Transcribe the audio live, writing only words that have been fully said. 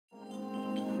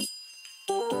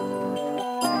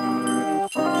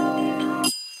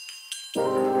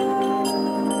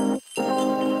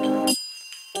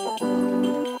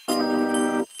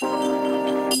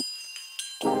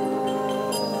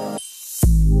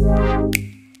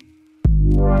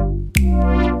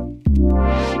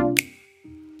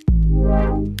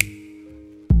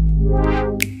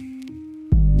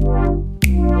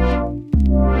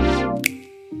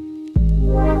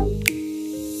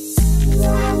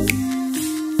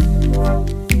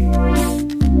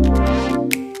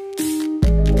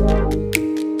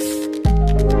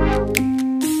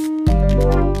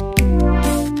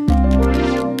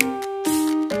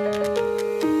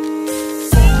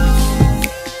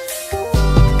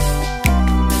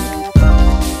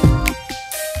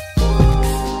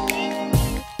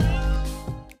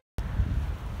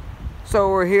So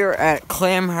we're here at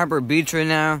Clam Harbor Beach right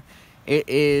now. It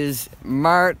is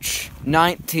March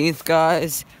 19th,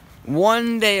 guys.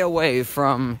 One day away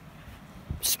from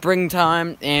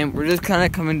springtime, and we're just kind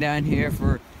of coming down here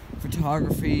for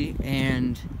photography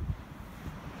and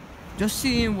just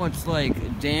seeing what's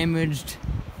like damaged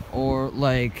or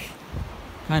like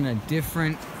kind of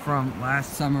different from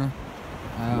last summer.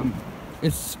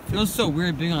 It feels so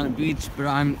weird being on a beach, but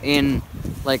I'm in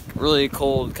like really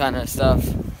cold kind of stuff.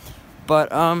 But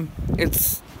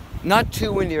it's not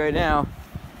too windy right now,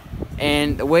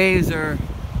 and the waves are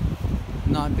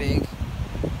not big.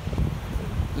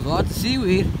 There's lots of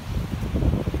seaweed,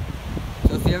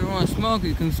 so if you ever want to smoke,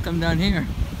 you can just come down here.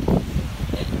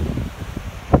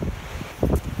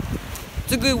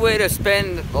 It's a good way to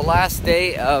spend the last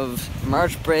day of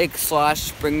March break /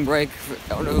 spring break. I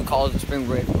don't know who calls it spring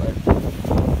break, but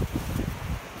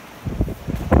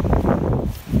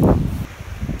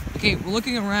okay, we're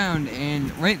looking around,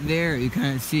 and right there you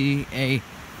kind of see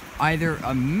either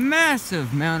a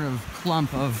massive amount of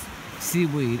clump of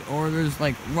seaweed, or there's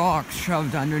like rocks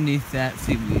shoved underneath that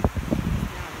seaweed.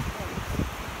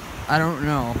 I don't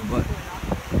know, but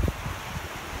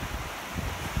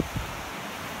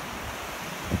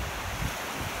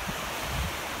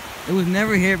it was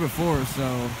never here before,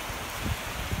 so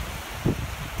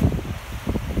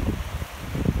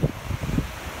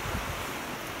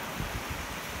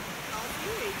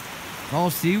all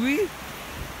seaweed?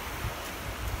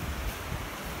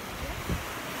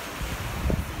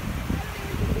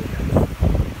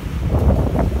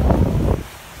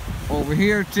 Over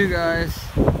here too, guys.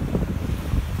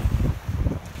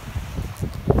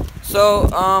 So,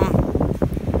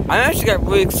 I actually got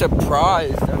really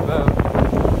surprised about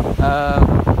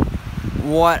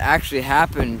what actually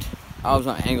happened. I was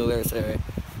on angle there, sorry.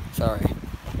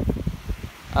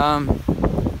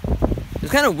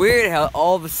 It's kind of weird how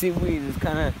all the seaweed is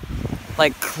kind of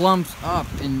like clumps up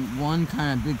in one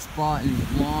kind of big spot in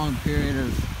a long period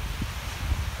of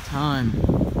time.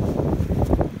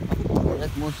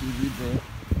 That's more seaweed there.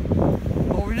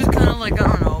 But we're just kind of like, I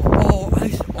don't know,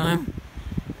 I'm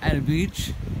at a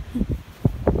beach.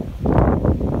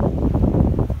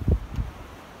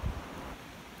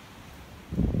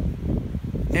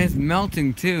 And it's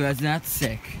melting too, that's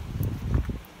sick.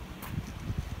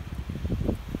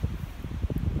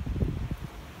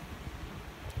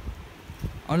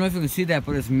 I don't know if you can see that,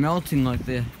 but it's melting like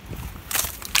the...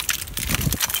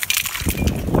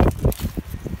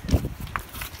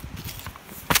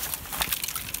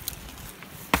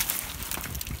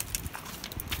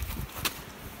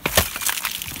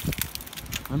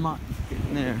 I'm not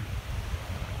getting there.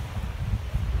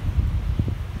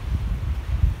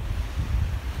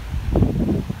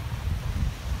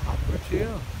 Where'd you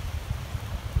go?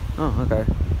 Oh, okay.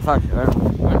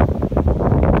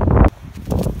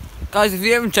 Guys, if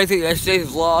you haven't checked out yesterday's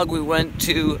vlog, we went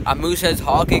to a Mooseheads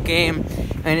hockey game,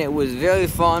 and it was very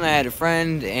fun. I had a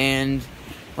friend, and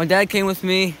my dad came with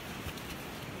me.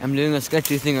 I'm doing a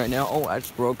sketchy thing right now. Oh, that's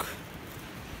broke.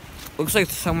 Looks like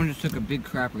someone just took a big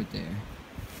crap right there.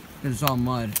 It's all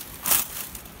mud.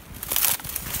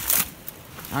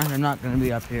 I'm not gonna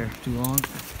be up here too long.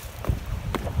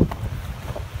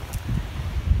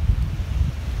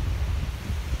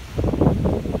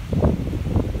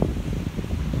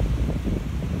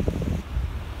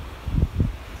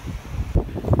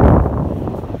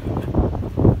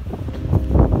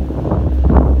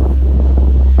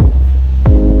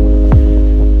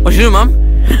 What you doing, Mom?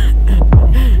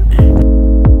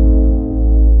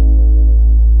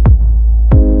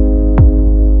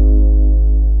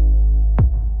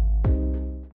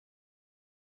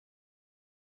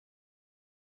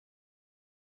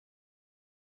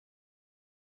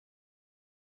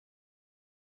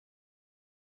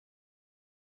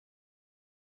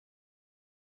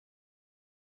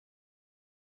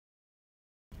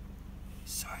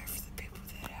 Sorry for the people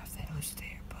that have the house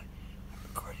there, but I'm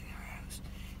recording our house,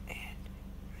 and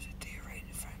there's a deer right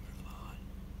in front of our lawn,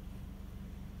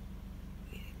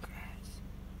 eating grass.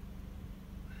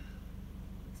 Wow.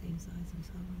 Same size as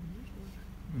some of the usual.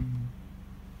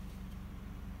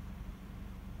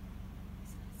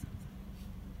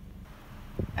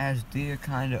 As deer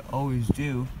kind of always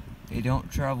do, they don't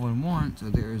travel in one, so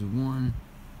there is one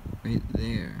right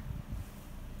there.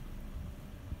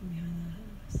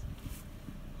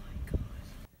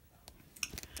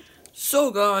 So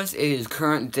guys, it is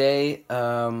current day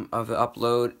of the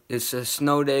upload. It's a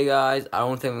snow day, guys. I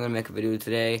don't think I'm gonna make a video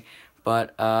today,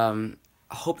 but I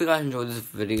hope you guys enjoyed this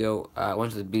video. I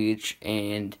went to the beach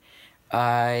and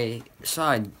I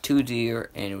saw 2 deer,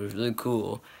 and it was really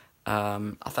cool.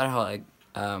 I thought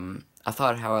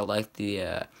how I liked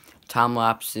the time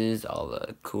lapses, all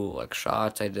the cool like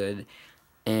shots I did,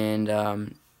 and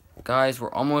guys,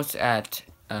 we're almost at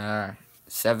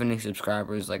 70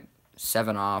 subscribers, like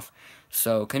 7 off.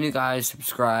 So can you guys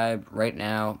subscribe right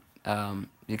now?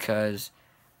 Because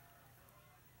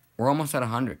we're almost at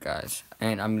 100, guys,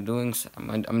 and I'm doing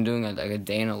like a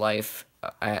day in a life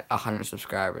at 100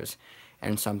 subscribers,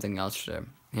 and something else for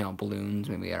balloons,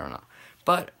 maybe, I don't know.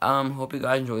 But hope you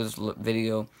guys enjoy this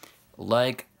video.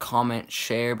 Like, comment,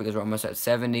 share, because we're almost at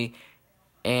 70,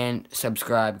 and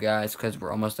subscribe, guys, because we're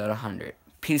almost at 100.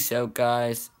 Peace out,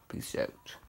 guys. Peace out.